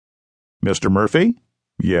Mr. Murphy?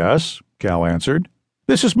 Yes, Cal answered.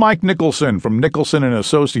 This is Mike Nicholson from Nicholson and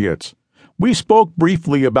Associates. We spoke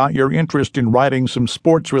briefly about your interest in writing some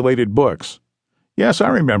sports-related books. Yes, I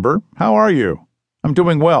remember. How are you? I'm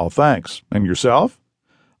doing well, thanks. And yourself?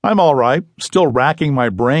 I'm all right, still racking my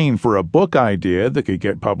brain for a book idea that could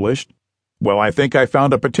get published. Well, I think I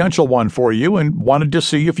found a potential one for you and wanted to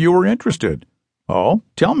see if you were interested. Oh,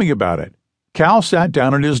 tell me about it. Cal sat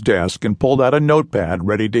down at his desk and pulled out a notepad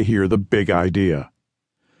ready to hear the big idea.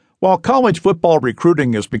 While college football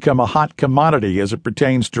recruiting has become a hot commodity as it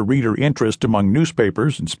pertains to reader interest among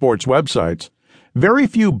newspapers and sports websites, very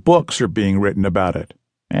few books are being written about it.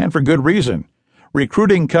 And for good reason.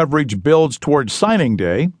 Recruiting coverage builds towards signing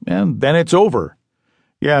day, and then it's over.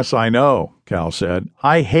 Yes, I know, Cal said.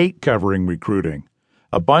 I hate covering recruiting.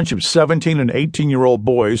 A bunch of 17 and 18-year-old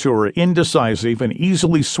boys who are indecisive and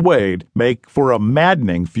easily swayed make for a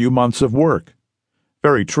maddening few months of work.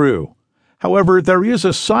 Very true. However, there is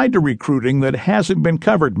a side to recruiting that hasn't been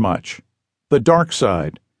covered much. The dark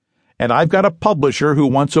side. And I've got a publisher who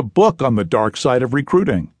wants a book on the dark side of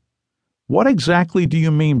recruiting. What exactly do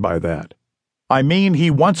you mean by that? I mean, he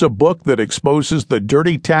wants a book that exposes the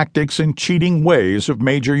dirty tactics and cheating ways of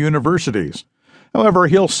major universities. However,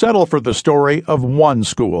 he'll settle for the story of one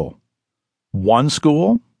school. One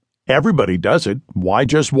school? Everybody does it. Why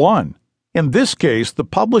just one? In this case, the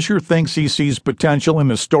publisher thinks he sees potential in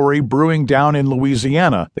a story brewing down in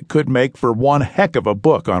Louisiana that could make for one heck of a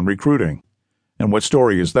book on recruiting. And what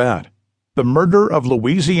story is that? The murder of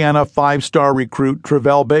Louisiana five-star recruit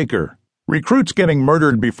Travell Baker. Recruits getting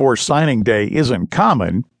murdered before signing day isn't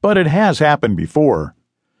common, but it has happened before.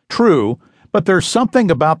 True, but there's something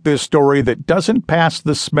about this story that doesn't pass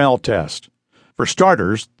the smell test. For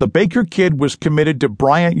starters, the Baker kid was committed to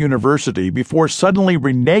Bryant University before suddenly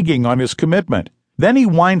reneging on his commitment. Then he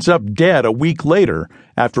winds up dead a week later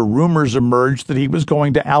after rumors emerged that he was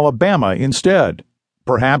going to Alabama instead.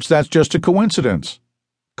 Perhaps that's just a coincidence.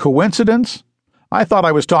 Coincidence? I thought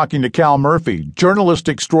I was talking to Cal Murphy, journalist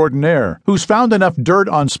extraordinaire, who's found enough dirt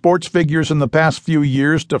on sports figures in the past few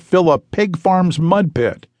years to fill a pig farm's mud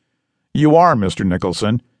pit. You are, Mr.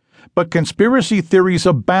 Nicholson. But conspiracy theories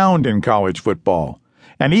abound in college football.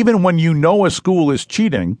 And even when you know a school is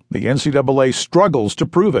cheating, the NCAA struggles to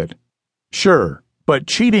prove it. Sure, but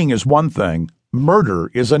cheating is one thing, murder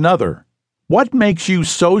is another. What makes you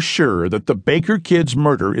so sure that the Baker kid's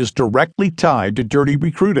murder is directly tied to dirty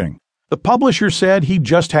recruiting? The publisher said he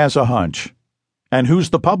just has a hunch. And who's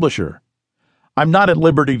the publisher? I'm not at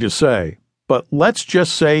liberty to say, but let's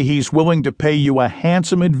just say he's willing to pay you a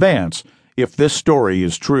handsome advance if this story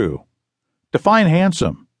is true. Define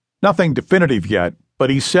handsome. Nothing definitive yet, but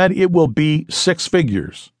he said it will be 6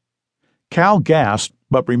 figures. Cal gasped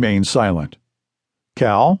but remained silent.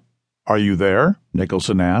 Cal, are you there?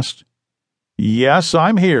 Nicholson asked. Yes,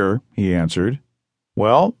 I'm here, he answered.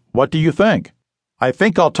 Well, what do you think? I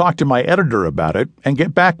think I'll talk to my editor about it and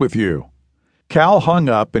get back with you. Cal hung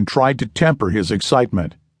up and tried to temper his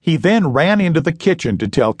excitement. He then ran into the kitchen to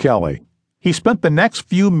tell Kelly. He spent the next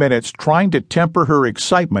few minutes trying to temper her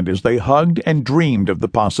excitement as they hugged and dreamed of the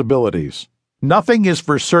possibilities. Nothing is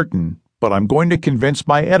for certain, but I'm going to convince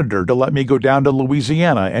my editor to let me go down to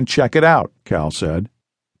Louisiana and check it out, Cal said.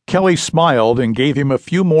 Kelly smiled and gave him a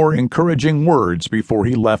few more encouraging words before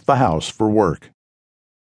he left the house for work.